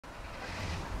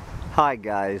Hi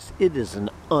guys, it is an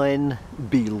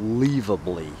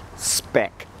unbelievably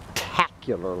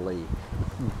spectacularly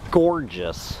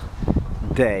gorgeous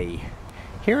day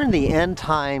here in the end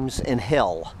times in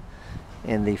hell,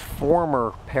 in the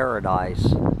former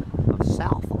paradise of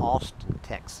South Austin,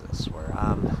 Texas, where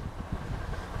I'm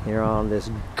here on this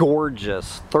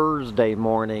gorgeous Thursday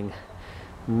morning,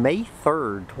 May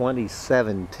 3rd,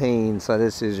 2017. So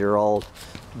this is your old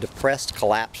depressed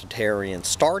collapsitarian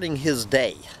starting his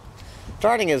day.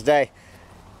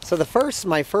 So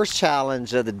my first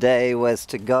challenge of the day was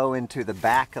to go into the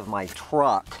back of my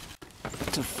truck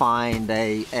to find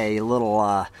a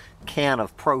little can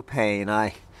of propane.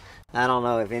 I don't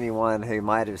know if anyone who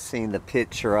might have seen the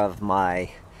picture of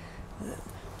my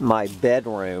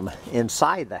bedroom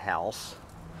inside the house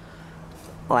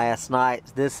last night.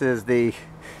 This is the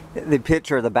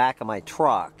picture of the back of my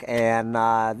truck, and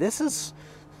this is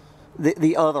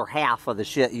the other half of the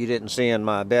shit you didn't see in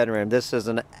my bedroom. This is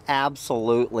an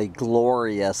absolutely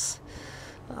glorious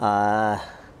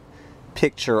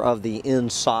picture of the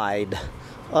inside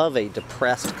of a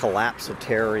depressed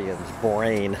collapsitarian's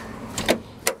brain.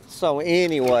 So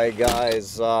anyway,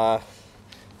 guys,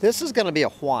 this is going to be a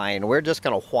whine. We're just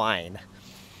going to whine.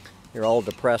 Your old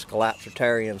depressed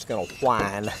collapsitarian's going to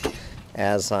whine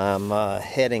as I'm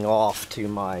heading off to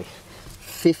my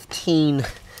 $15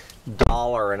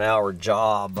 an hour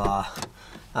job.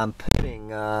 I'm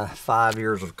putting 5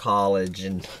 years of college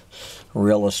and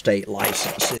real estate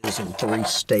licenses in 3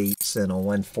 states and a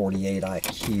 148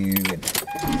 IQ and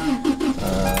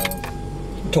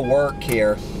to work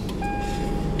here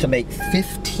to make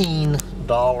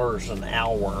 $15 an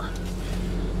hour.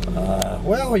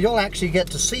 Well, you'll actually get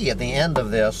to see at the end of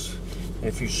this,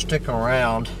 if you stick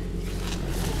around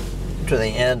to the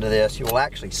end of this, you will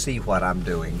actually see what I'm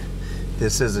doing.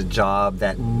 This is a job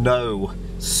that no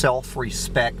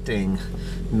self-respecting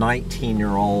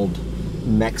 19-year-old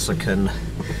Mexican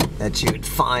that you would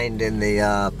find in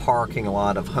the parking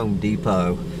lot of Home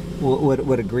Depot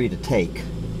would agree to take.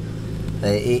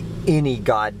 Any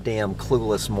goddamn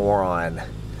clueless moron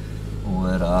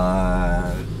would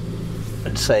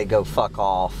say go fuck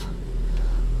off.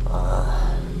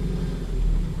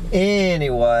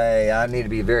 Anyway, I need to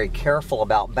be very careful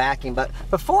about backing, but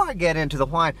before I get into the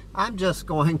whine, I'm just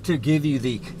going to give you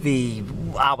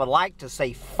I would like to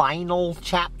say final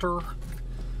chapter.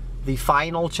 The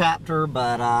final chapter,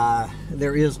 but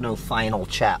there is no final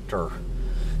chapter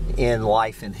in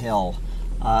life in hell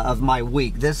of my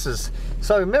week.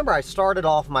 So remember, I started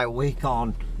off my week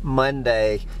on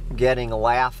Monday getting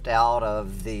laughed out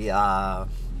of the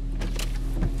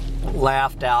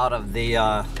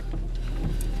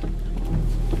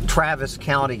Travis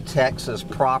County, Texas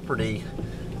property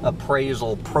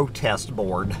appraisal protest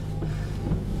board.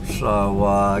 So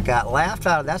I got laughed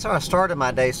out of. That's how I started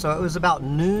my day. So it was about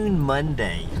noon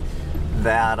Monday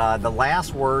that the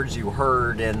last words you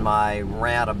heard in my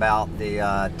rant about the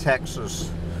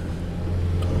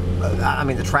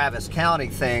the Travis County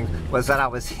thing was that I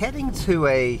was heading to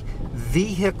a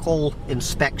vehicle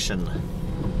inspection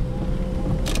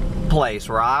place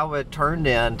where I would turn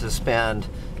in to spend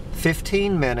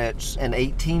 15 minutes and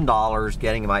 $18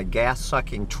 getting my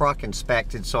gas-sucking truck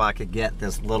inspected so I could get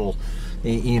this little,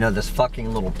 this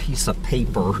fucking little piece of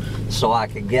paper so I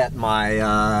could get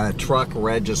my truck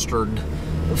registered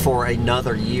for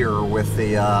another year with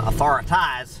the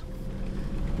authorities.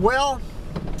 Well,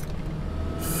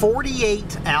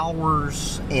 48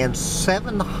 hours and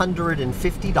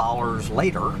 $750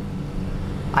 later,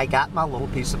 I got my little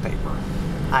piece of paper.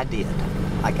 I did.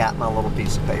 I got my little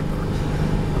piece of paper.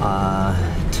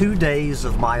 2 days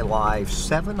of my life,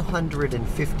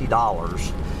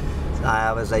 $750.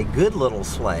 I was a good little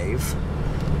slave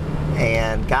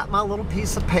and got my little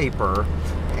piece of paper,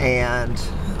 and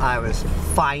I was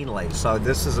finally, so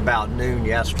this is about noon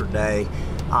yesterday,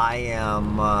 I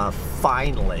am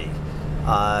finally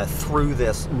through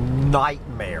this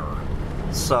nightmare.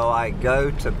 So I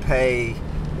go to pay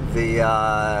the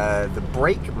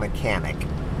brake mechanic.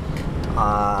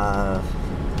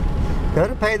 Go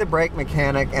to pay the brake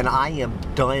mechanic, and I am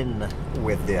done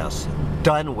with this.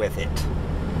 Done with it.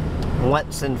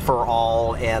 Once and for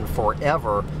all and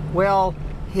forever. Well,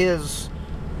 his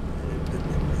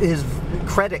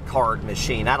credit card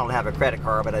machine, I don't have a credit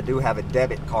card, but I do have a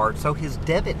debit card, so his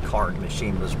debit card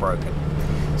machine was broken.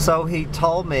 So he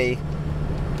told me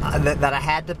that I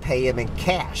had to pay him in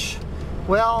cash.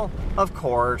 Well, of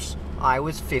course, I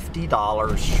was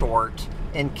 $50 short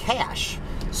in cash.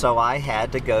 So I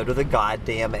had to go to the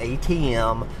goddamn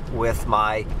ATM with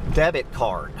my debit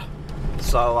card.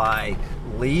 So I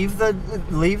leave the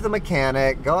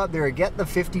mechanic, go up there, get the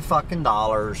 $50 fucking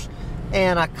dollars,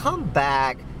 And I come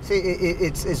back. See,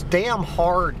 it's damn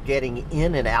hard getting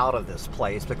in and out of this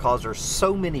place because there's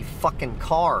so many fucking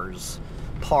cars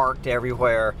parked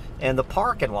everywhere. And the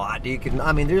parking lot,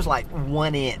 I mean, there's like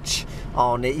 1 inch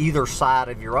on either side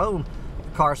of your own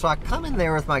car. So I come in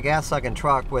there with my gas-sucking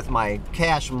truck with my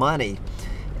cash money,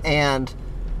 and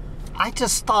I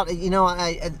just thought, you know,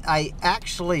 I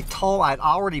actually I'd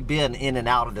already been in and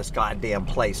out of this goddamn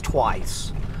place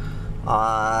twice. So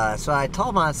I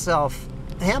told myself,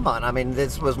 Hambone, I mean,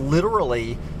 this was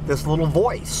literally this little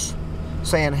voice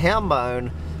saying,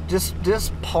 Hambone,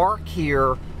 just park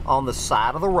here on the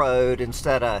side of the road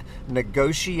instead of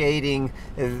negotiating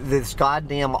this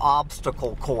goddamn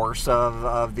obstacle course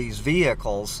of these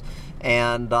vehicles,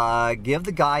 and give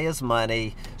the guy his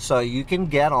money so you can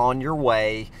get on your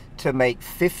way to make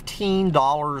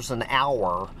 $15 an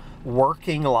hour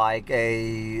working like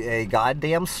a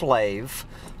goddamn slave,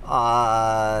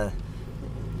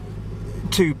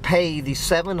 to pay the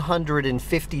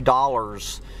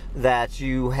 $750 that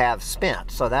you have spent.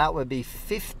 So that would be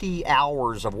 50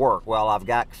 hours of work. Well, I've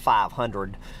got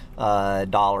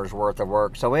 $500 worth of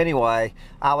work. So anyway,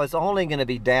 I was only going to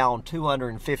be down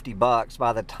 250 bucks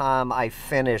by the time I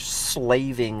finished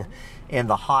slaving in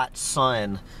the hot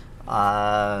sun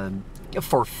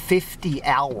for 50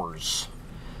 hours.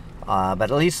 But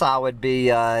at least I would be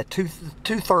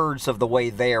two-thirds of the way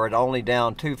there at only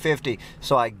down 250.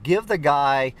 So I give the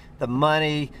guy the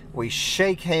money, we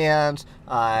shake hands,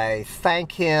 I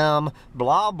thank him,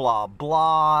 blah, blah,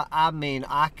 blah. I mean,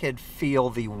 I could feel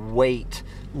the weight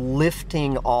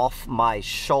lifting off my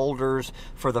shoulders.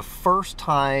 For the first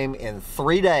time in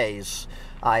 3 days,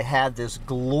 I had this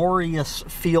glorious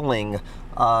feeling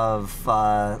of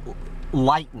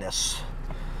lightness.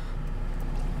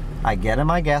 I get in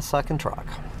my gas-sucking truck.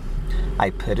 I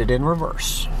put it in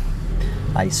reverse.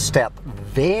 I step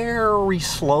very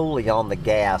slowly on the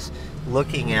gas,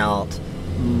 looking out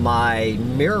my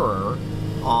mirror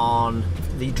on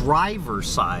the driver's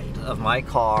side of my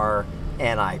car,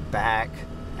 and I back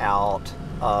out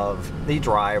of the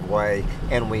driveway,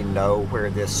 and we know where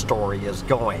this story is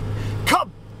going.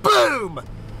 Kaboom!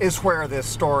 Is where this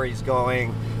story is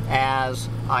going as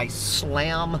I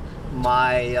slam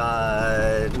my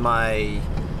my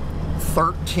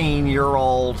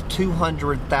 13-year-old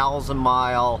 200,000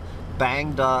 mile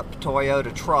banged up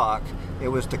Toyota truck. It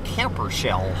was the camper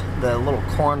shell, the little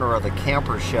corner of the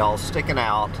camper shell sticking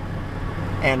out.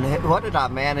 And what did I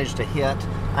manage to hit?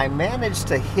 I managed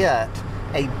to hit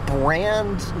a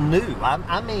brand new,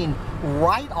 I mean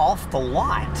right off the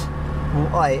lot,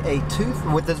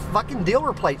 with the fucking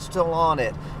dealer plate still on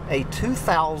it, a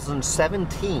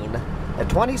 2017,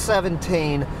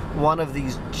 one of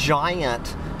these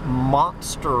giant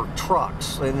monster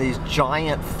trucks, in these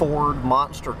giant Ford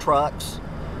monster trucks.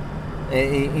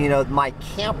 You know, my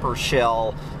camper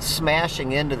shell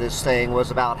smashing into this thing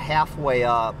was about halfway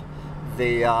up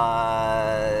the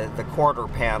quarter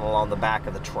panel on the back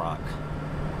of the truck.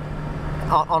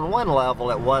 On one level,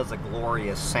 it was a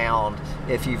glorious sound.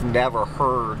 If you've never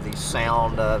heard the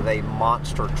sound of a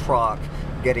monster truck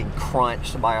getting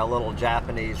crunched by a little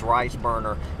Japanese rice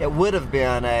burner, it would have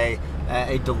been a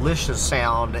delicious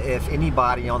sound if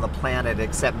anybody on the planet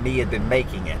except me had been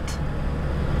making it.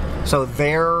 So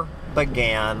there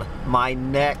began my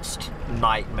next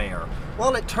nightmare.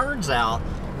 Well, it turns out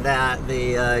that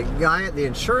the guy at the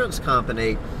insurance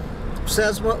company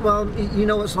says, well, you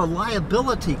know, it's a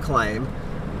liability claim,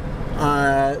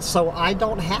 so I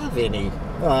don't have any.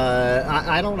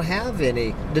 I don't have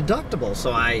any deductible.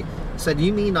 So I said,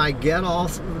 you mean I get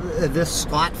off this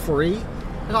scot-free?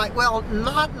 And like, well,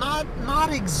 not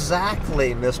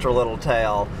exactly, Mr.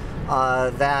 Littletail.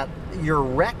 That your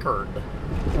record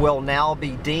will now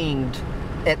be deemed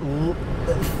at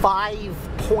 5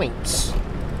 points.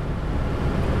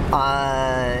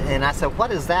 And I said,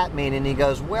 what does that mean? And he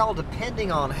goes, well,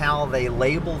 depending on how they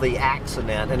label the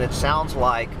accident, and it sounds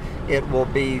like it will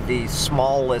be the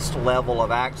smallest level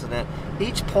of accident,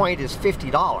 each point is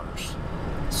 $50.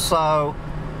 So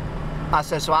I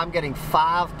said, so I'm getting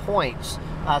 5 points.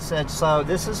 I said, so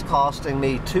this is costing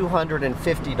me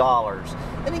 $250.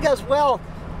 And he goes, well,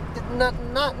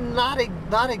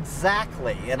 not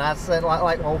exactly. And I said,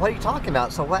 like, well, what are you talking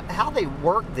about? So how they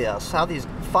work this, how these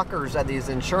fuckers at these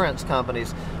insurance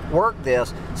companies work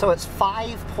this, so it's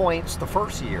 5 points the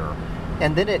first year,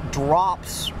 and then it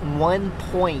drops 1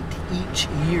 point each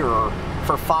year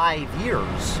for 5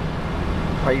 years.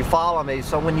 Are you following me?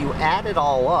 So when you add it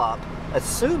all up,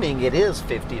 assuming it is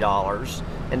 $50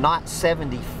 and not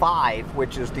 $75,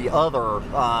 which is the other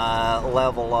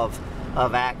level of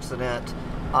accident,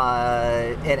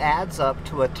 it adds up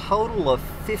to a total of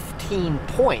 15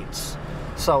 points.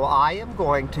 So I am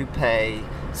going to pay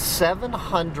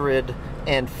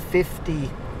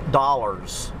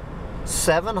 $750.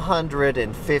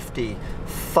 $750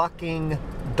 fucking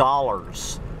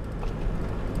dollars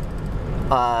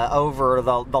over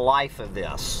the life of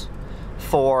this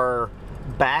for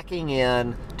backing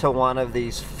in to one of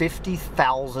these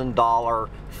 $50,000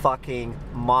 fucking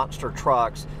monster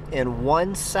trucks in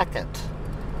 1 second.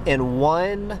 In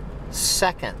 1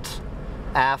 second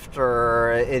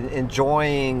after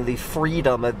enjoying the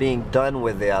freedom of being done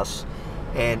with this,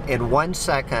 and in 1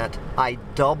 second I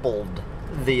doubled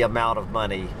the amount of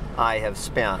money I have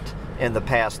spent in the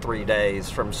past 3 days,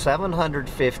 from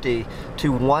 $750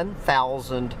 to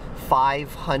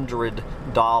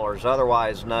 $1,500,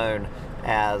 otherwise known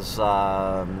as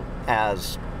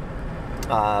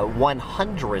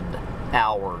 100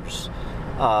 hours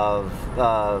of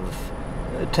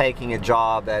taking a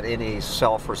job that any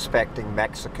self-respecting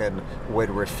Mexican would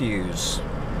refuse.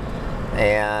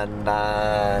 And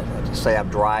just say I'm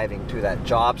driving to that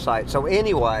job site. So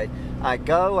anyway, I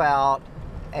go out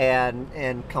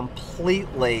and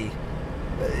completely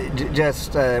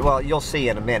just, well, you'll see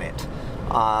in a minute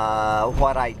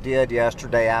what I did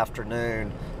yesterday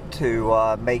afternoon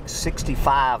to make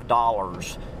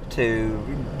 $65 to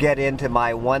get into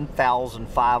my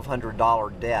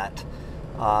 $1,500 debt.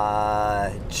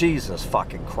 Jesus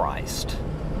fucking Christ.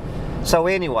 So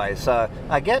anyway, so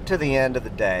I get to the end of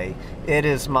the day. It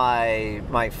is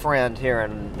my friend here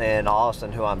in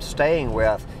Austin who I'm staying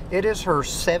with. It is her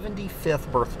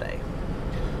 75th birthday.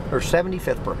 Her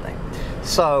 75th birthday.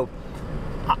 So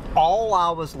all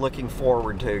I was looking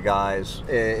forward to, guys,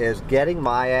 is getting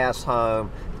my ass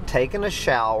home, taking a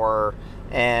shower,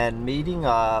 and meeting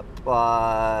up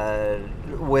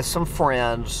with some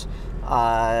friends,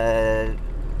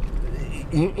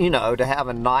 you know, to have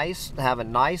a nice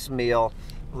meal.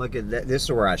 Look at that. This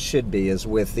is where I should be, is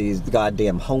with these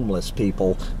goddamn homeless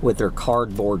people with their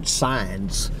cardboard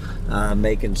signs,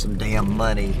 making some damn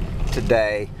money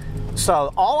today.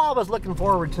 So all I was looking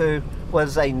forward to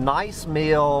was a nice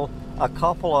meal, a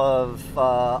couple of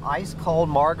ice cold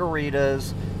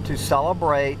margaritas to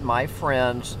celebrate my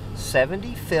friend's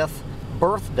 75th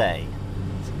birthday.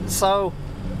 So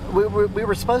we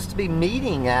were supposed to be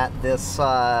meeting at this,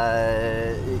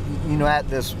 you know, at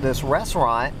this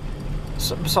restaurant.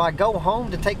 So I go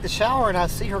home to take the shower and I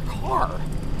see her car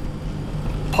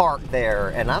parked there,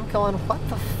 and I'm going, what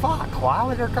the fuck? Why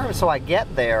would her car? So I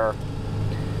get there,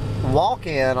 walk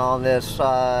in on this,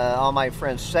 on my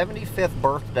friend's 75th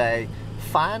birthday,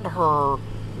 find her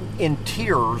in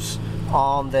tears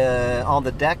on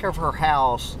the deck of her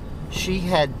house. She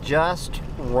had just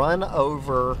run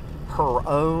over her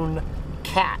own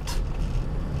cat,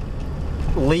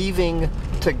 leaving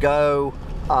to go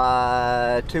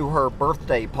to her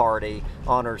birthday party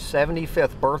on her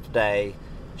 75th birthday.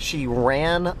 She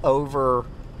ran over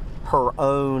her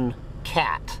own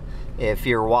cat. If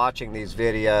you're watching these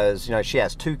videos, you know, she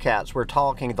has two cats. We're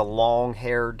talking the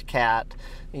long-haired cat,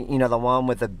 you know, the one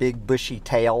with the big bushy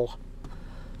tail.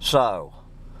 So,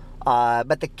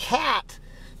 but the cat,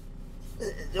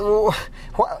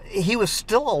 he was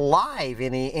still alive,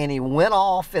 and he went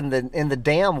off in the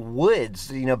damn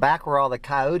woods, you know, back where all the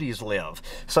coyotes live.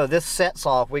 So this sets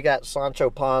off, we got Sancho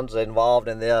Panza involved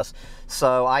in this.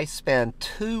 So I spend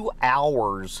 2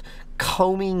 hours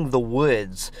combing the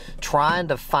woods trying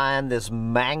to find this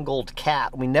mangled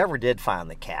cat. We never did find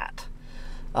the cat.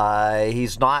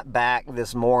 He's not back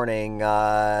this morning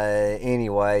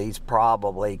anyway. He's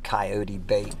probably coyote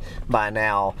bait by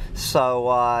now. So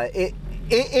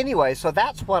anyway, so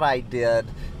that's what I did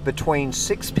between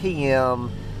 6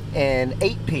 p.m. and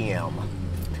 8 p.m.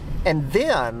 And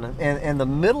then, in the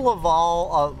middle of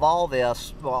all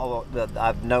this, well,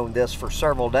 I've known this for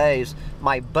several days,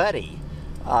 my buddy,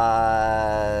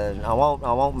 I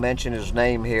won't mention his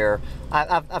name here.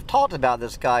 I've talked about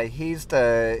this guy. He is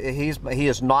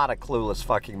not a clueless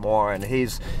fucking moron.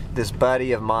 He's this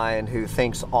buddy of mine who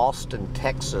thinks Austin,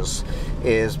 Texas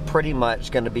is pretty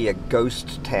much going to be a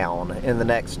ghost town in the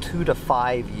next 2 to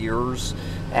 5 years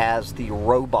as the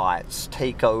robots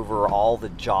take over all the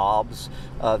jobs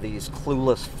of these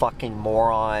clueless fucking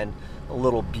moron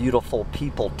little beautiful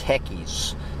people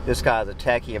techies. This guy's a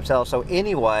techie himself. So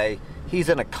anyway, he's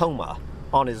in a coma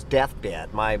on his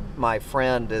deathbed. My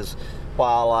friend is,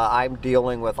 while I'm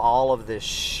dealing with all of this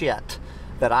shit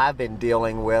that I've been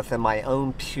dealing with in my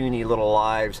own puny little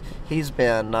lives, he's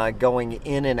been going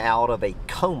in and out of a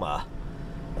coma.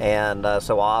 And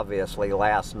so obviously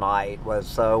last night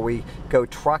was, we go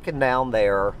trucking down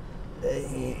there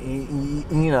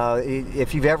you know,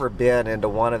 if you've ever been into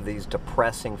one of these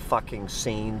depressing fucking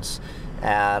scenes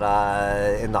at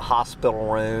in the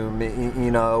hospital room,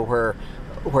 you know, where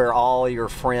all your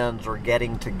friends are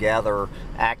getting together,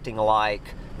 acting like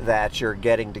that you're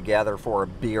getting together for a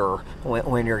beer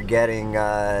when you're getting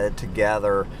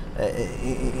together,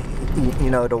 you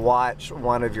know, to watch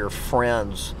one of your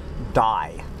friends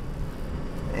die.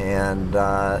 And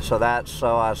so that's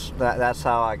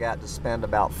how I got to spend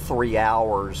about 3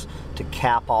 hours to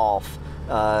cap off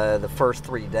the first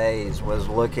 3 days, was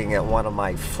looking at one of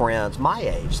my friends, my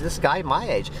age, this guy my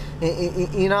age.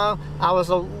 You know, I was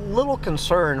a little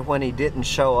concerned when he didn't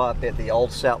show up at the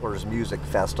Old Settlers Music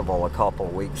Festival a couple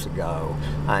of weeks ago.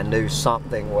 I knew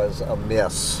something was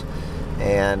amiss.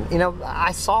 And, you know,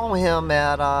 I saw him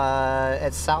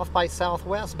at South by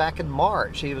Southwest back in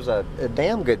March. He was a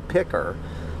damn good picker.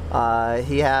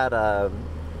 He had a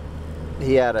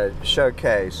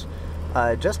showcase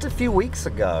just a few weeks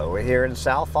ago here in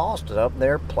South Austin, up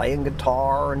there playing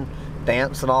guitar and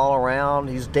dancing all around.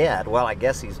 He's dead. Well, I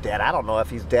guess he's dead. I don't know if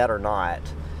he's dead or not.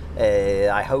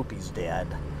 I hope he's dead.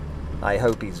 I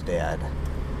hope he's dead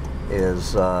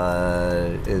is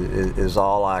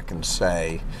all I can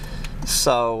say.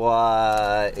 So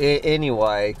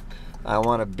anyway, I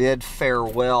want to bid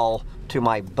farewell to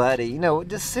my buddy. You know,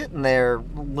 just sitting there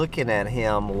looking at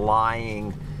him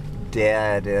lying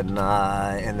dead in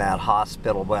that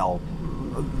hospital. Well,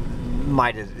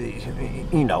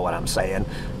 you know what I'm saying,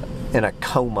 in a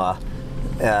coma.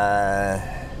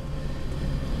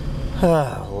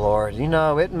 Oh Lord, you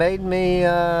know, it made me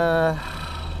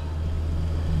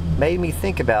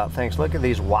think about things. Look at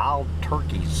these wild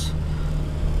turkeys.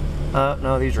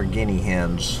 No, these are guinea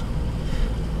hens.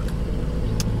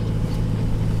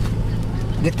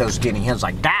 Get those guinea hens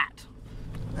like that.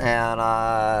 And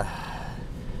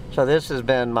so this has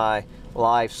been my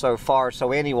life so far.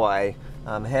 So anyway,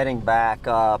 I'm heading back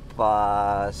up,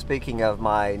 speaking of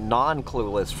my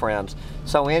non-clueless friends.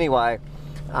 So anyway,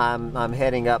 I'm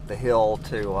heading up the hill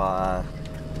to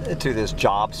this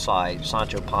job site.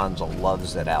 Sancho Panza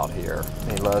loves it out here.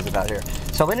 He loves it out here.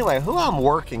 So anyway, who I'm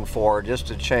working for, just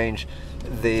to change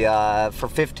the, for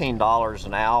 $15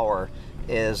 an hour,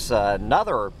 is a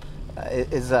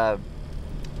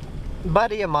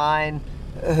buddy of mine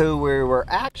who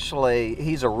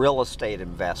he's a real estate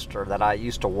investor that I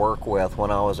used to work with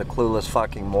when I was a clueless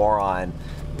fucking moron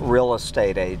real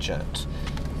estate agent.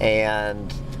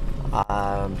 And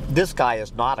this guy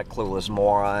is not a clueless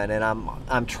moron, and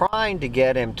I'm trying to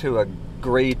get him to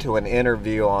agree to an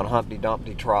interview on Humpty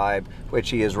Dumpty Tribe,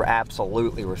 which he is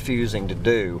absolutely refusing to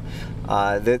do.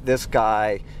 This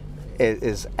guy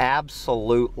is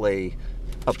absolutely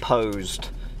opposed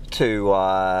to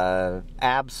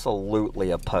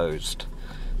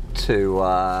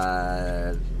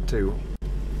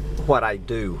what I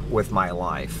do with my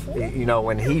life. You know,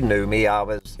 when he knew me, I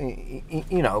was, you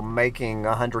know, making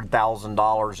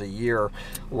 $100,000 a year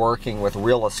working with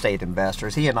real estate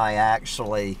investors. He and I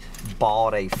actually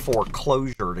bought a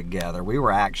foreclosure together. We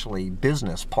were actually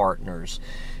business partners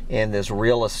in this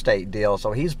real estate deal.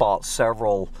 So he's bought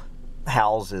several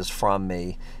houses from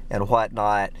me and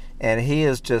whatnot, and he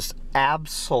is just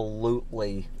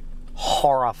absolutely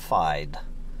horrified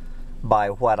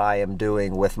by what I am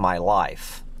doing with my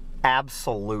life.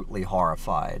 Absolutely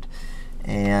horrified.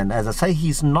 And as I say,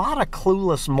 he's not a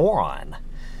clueless moron.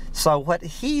 So what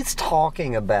he's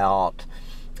talking about,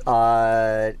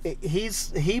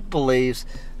 he believes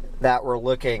that we're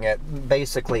looking at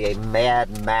basically a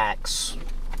Mad Max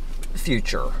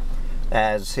future.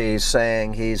 As he's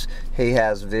saying, he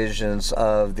has visions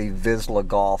of the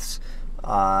Visigoths,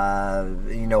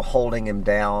 you know, holding him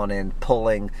down and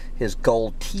pulling his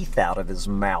gold teeth out of his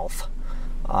mouth.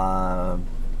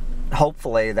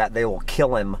 Hopefully that they will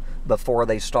kill him before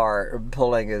they start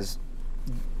pulling his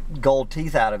gold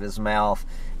teeth out of his mouth.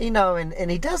 You know, and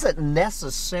he doesn't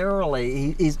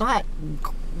necessarily, he's not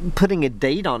putting a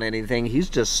date on anything. He's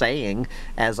just saying,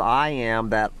 as I am,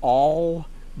 that all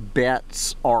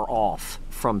bets are off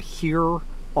from here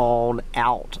on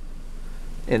out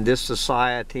in this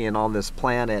society and on this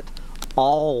planet.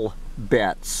 All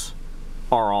bets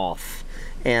are off,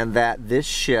 and that this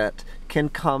shit can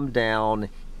come down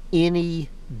any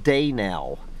day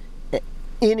now. At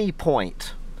any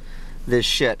point this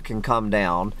shit can come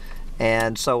down.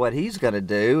 And so what he's going to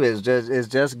do is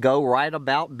just go right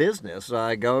about business,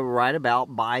 go right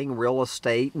about buying real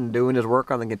estate and doing his work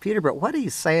on the computer. But what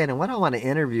he's saying, and what I want to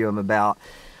interview him about,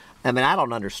 I mean, I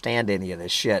don't understand any of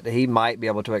this shit. He might be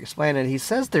able to explain it. He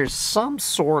says there's some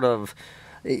sort of,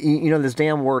 you know, this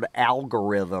damn word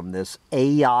algorithm, this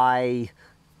AI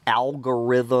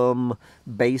algorithm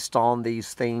based on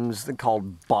these things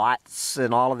called bots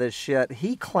and all of this shit.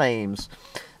 He claims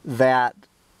that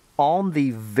on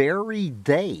the very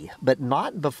day, but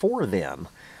not before then,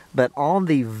 but on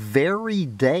the very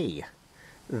day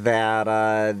that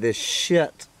the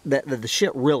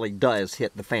shit really does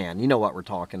hit the fan. You know what we're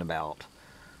talking about.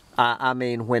 I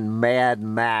mean, when Mad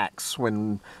Max,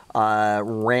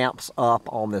 ramps up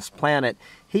on this planet,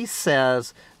 he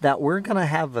says that we're going to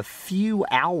have a few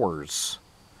hours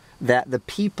that the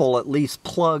people at least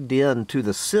plugged into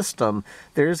the system,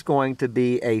 there's going to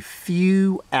be a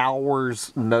few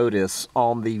hours notice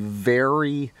on the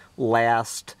very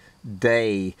last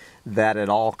day that it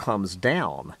all comes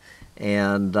down.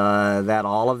 And that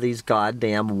all of these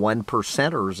goddamn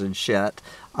 1%ers and shit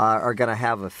are going to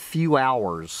have a few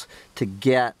hours to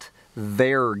get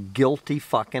their guilty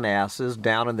fucking asses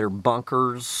down in their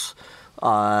bunkers,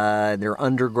 their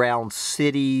underground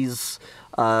cities,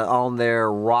 on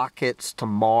their rockets to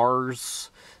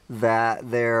Mars that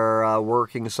they're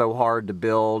working so hard to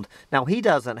build. Now, he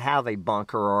doesn't have a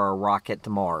bunker or a rocket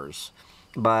to Mars,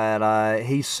 but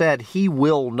he said he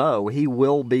will know. He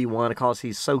will be one because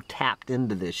he's so tapped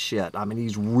into this shit. I mean,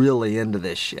 he's really into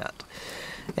this shit.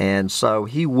 And so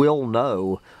he will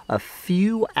know a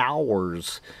few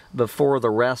hours before the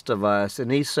rest of us.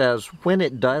 And he says when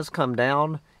it does come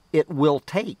down, it will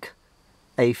take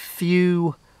a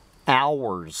few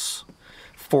hours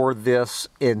for this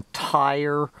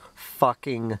entire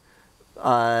fucking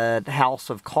house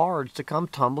of cards to come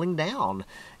tumbling down.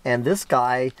 And this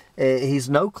guy, he's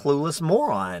no clueless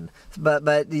moron,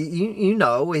 but you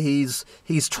know, he's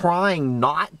trying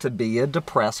not to be a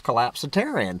depressed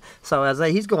collapsitarian. So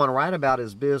he's going right about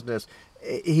his business.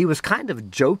 He was kind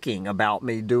of joking about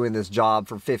me doing this job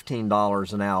for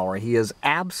 $15 an hour. He is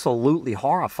absolutely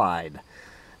horrified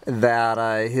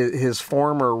that his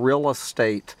former real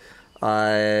estate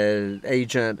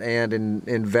agent and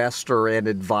investor and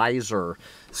advisor,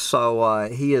 so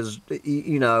he is,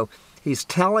 you know, he's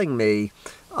telling me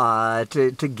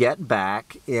to get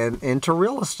back into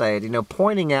real estate, you know,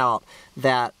 pointing out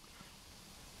that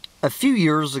a few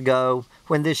years ago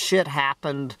when this shit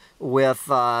happened with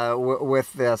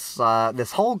this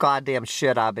whole goddamn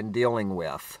shit I've been dealing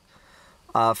with,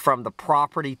 from the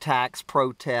property tax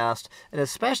protest, and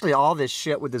especially all this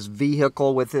shit with this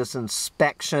vehicle, with this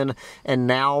inspection, and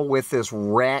now with this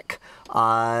wreck.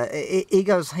 He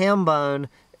goes, Hambone,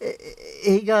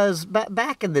 he goes,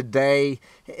 back in the day,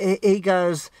 he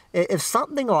goes, if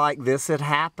something like this had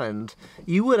happened,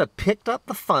 you would have picked up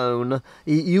the phone,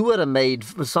 you would have made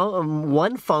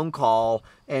one phone call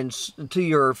and to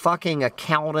your fucking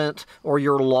accountant or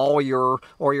your lawyer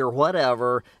or your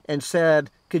whatever and said,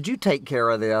 could you take care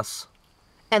of this?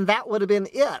 And that would have been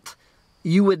it.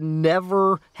 You would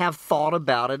never have thought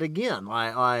about it again.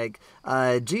 Like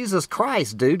Jesus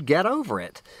Christ, dude, get over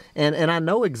it. And I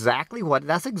know exactly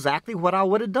that's exactly what I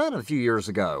would have done a few years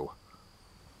ago.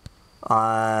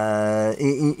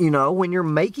 You know, when you're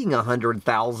making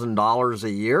 $100,000 a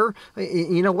year,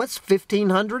 you know, what's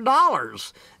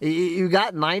 $1,500? You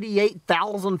got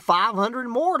 $98,500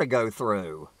 more to go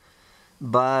through.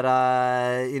 But,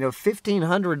 you know,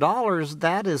 $1,500,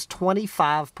 that is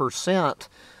 25%,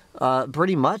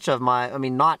 pretty much of my, I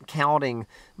mean, not counting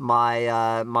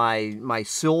my, my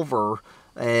silver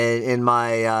and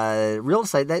my real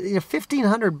estate. That, you know,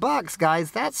 $1,500,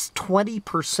 guys, that's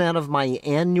 20% of my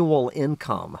annual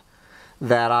income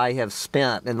that I have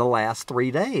spent in the last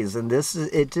 3 days. And this is,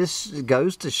 it just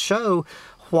goes to show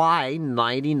why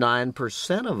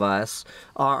 99% of us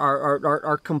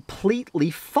are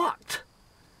completely fucked.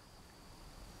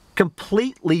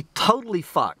 Completely, totally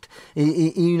fucked.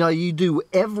 You know, you do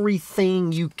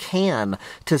everything you can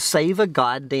to save a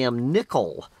goddamn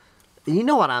nickel. You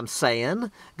know what I'm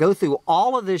saying? Go through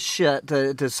all of this shit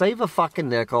to save a fucking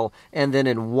nickel, and then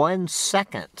in 1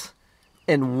 second,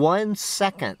 you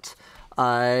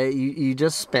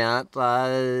just spent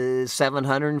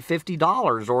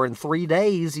 $750, or in 3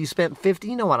 days you spent $50.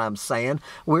 You know what I'm saying?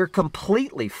 We're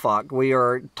completely fucked. We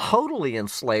are totally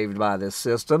enslaved by this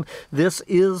system. This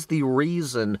is the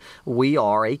reason we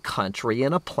are a country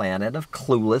and a planet of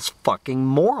clueless fucking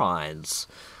morons.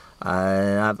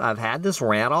 I've had this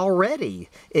rant already.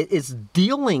 It's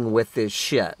dealing with this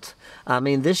shit. I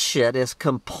mean, this shit has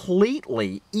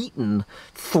completely eaten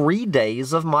 3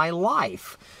 days of my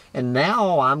life. And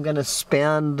now I'm going to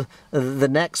spend the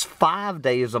next 5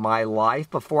 days of my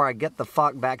life before I get the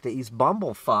fuck back to East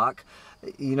Bumblefuck,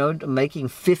 you know, making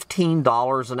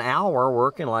 $15 an hour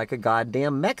working like a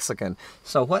goddamn Mexican.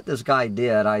 So what this guy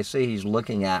did, I see he's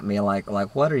looking at me like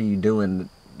what are you doing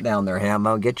down there,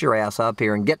 Hamo? Get your ass up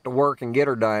here and get to work and get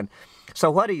her done.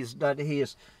 So what he's done,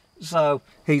 he's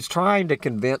trying to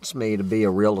convince me to be a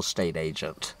real estate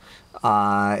agent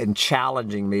and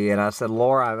challenging me. And I said,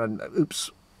 Laura, oops.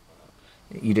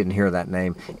 You didn't hear that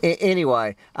name.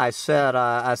 Anyway, I said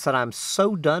I'm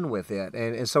so done with it,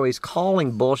 and so he's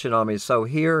calling bullshit on me. So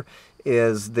here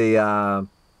is the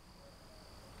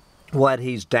what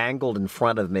he's dangled in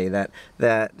front of me,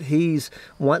 that he's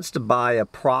wants to buy a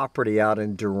property out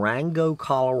in Durango,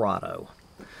 Colorado.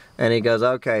 And he goes,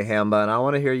 okay, Hamba, and I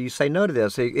want to hear you say no to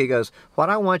this. He goes, what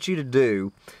I want you to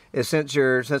do is, since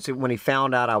when he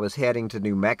found out I was heading to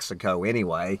New Mexico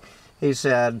anyway, he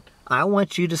said, I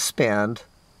want you to spend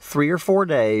 3 or 4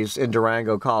 days in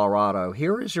Durango, Colorado.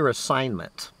 Here is your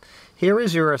assignment. Here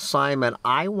is your assignment.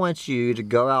 I want you to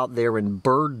go out there and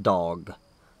bird dog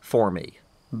for me.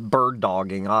 Bird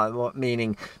dogging,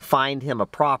 meaning find him a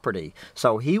property.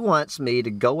 So he wants me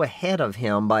to go ahead of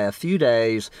him by a few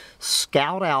days,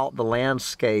 scout out the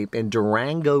landscape in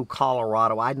Durango,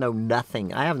 Colorado. I know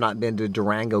nothing. I have not been to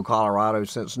Durango, Colorado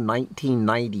since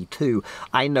 1992.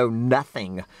 I know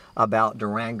nothing about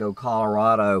Durango,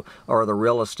 Colorado, or the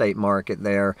real estate market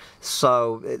there.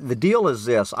 So the deal is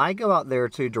this. I go out there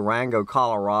to Durango,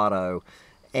 Colorado,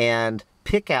 and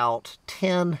pick out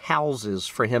 10 houses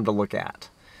for him to look at.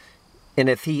 And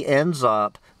if he ends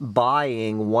up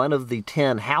buying one of the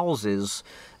 10 houses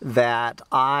that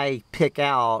I pick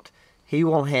out, he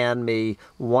will hand me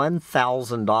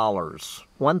 $1,000.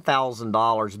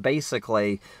 $1,000.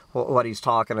 Basically, what he's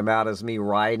talking about is me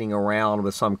riding around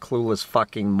with some clueless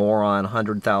fucking moron,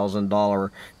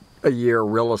 $100,000 a year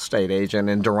real estate agent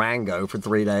in Durango for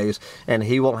 3 days, and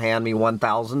he will hand me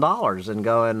 $1,000 and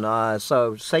going,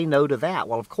 so say no to that.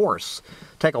 Well, of course.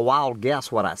 Take a wild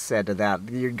guess what I said to that.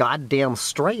 You're goddamn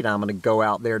straight I'm going to go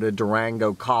out there to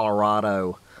Durango,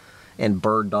 Colorado and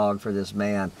bird dog for this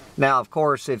man. Now, of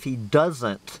course, if he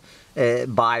doesn't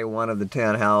buy one of the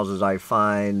 10 houses I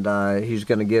find, he's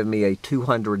going to give me a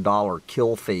 $200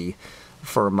 kill fee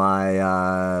for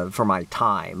my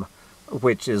time,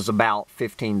 which is about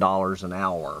 $15 an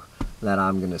hour that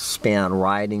I'm going to spend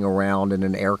riding around in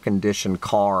an air-conditioned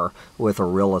car with a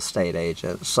real estate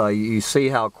agent. So you see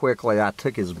how quickly I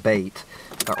took his bait.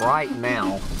 But right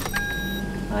now,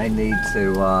 I need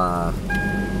to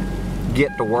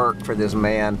get to work for this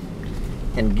man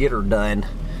and get her done.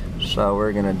 So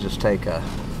we're going to just take a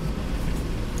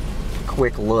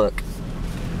quick look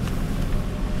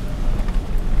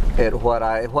at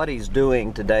what he's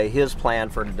doing today. His plan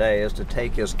for today is to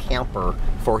take his camper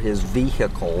for his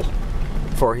vehicle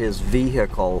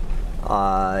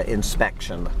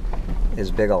inspection, his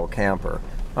big old camper.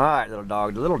 All right, little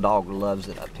dog. The little dog loves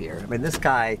it up here. I mean, this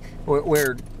guy, well,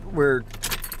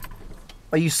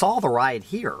 you saw the ride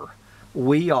here.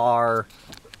 We are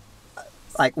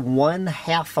like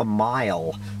 1/2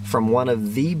 mile from one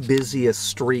of the busiest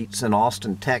streets in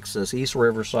Austin, Texas, East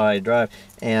Riverside Drive,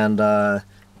 and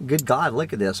good God,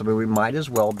 look at this. I mean, we might as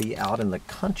well be out in the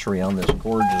country on this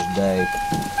gorgeous day.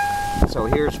 So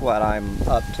here's what I'm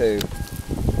up to.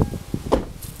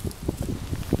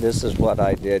 This is what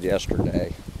I did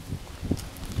yesterday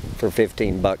for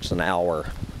 15 bucks an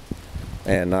hour.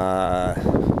 And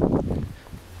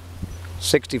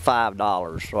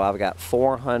 $65. So I've got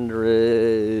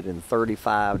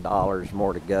 $435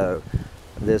 more to go.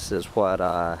 This is what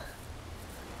I'm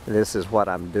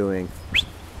doing.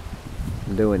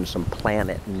 I'm doing some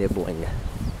planet nibbling.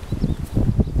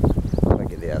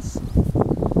 Look at this.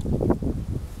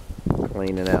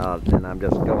 Cleaning out, and I'm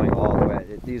just going all the way.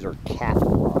 These are cat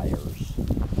briars.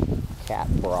 Cat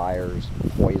briars,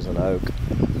 poison oak.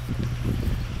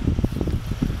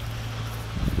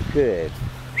 Good.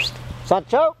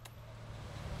 Sancho!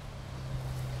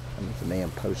 I'm the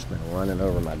man postman running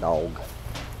over my dog.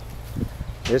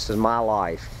 This is my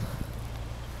life.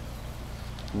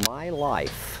 My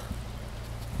life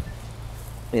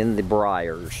in the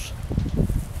briars,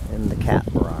 in the cat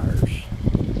briars.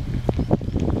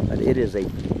 But it is a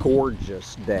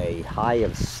gorgeous day, high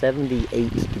of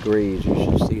 78 degrees. You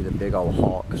should see the big old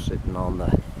hawk sitting on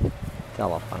the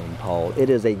telephone pole. It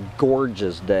is a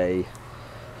gorgeous day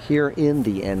here in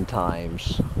the end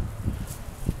times.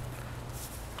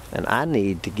 And I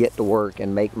need to get to work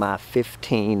and make my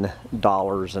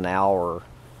 $15 an hour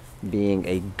being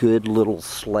a good little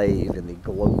slave in the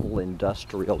global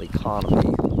industrial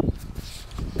economy.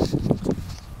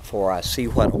 For I see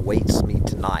what awaits me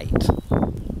tonight.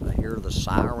 I hear the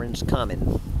sirens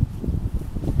coming.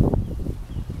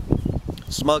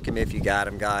 Smoke him if you got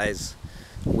him, guys.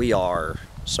 We are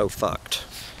so fucked.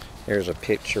 Here's a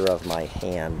picture of my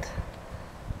hand.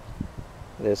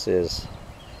 This is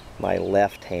my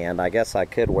left hand. I guess I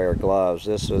could wear gloves.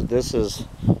 This is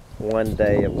one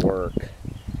day of work.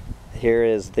 Here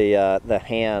is the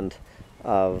hand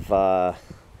of,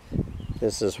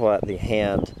 this is what the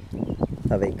hand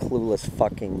of a clueless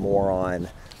fucking moron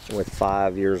with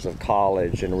 5 years of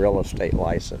college and real estate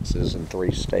licenses in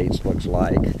 3 states looks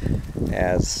like,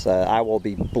 as I will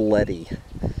be bloody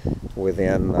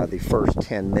within the first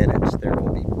 10 minutes. There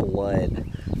will be blood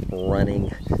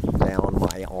running down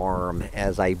my arm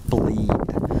as I bleed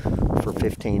for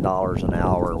 $15 an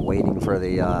hour waiting for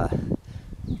the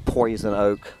poison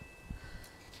oak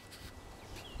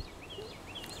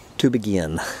to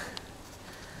begin.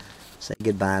 Say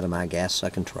goodbye to my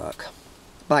gas-sucking truck.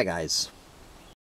 Bye, guys.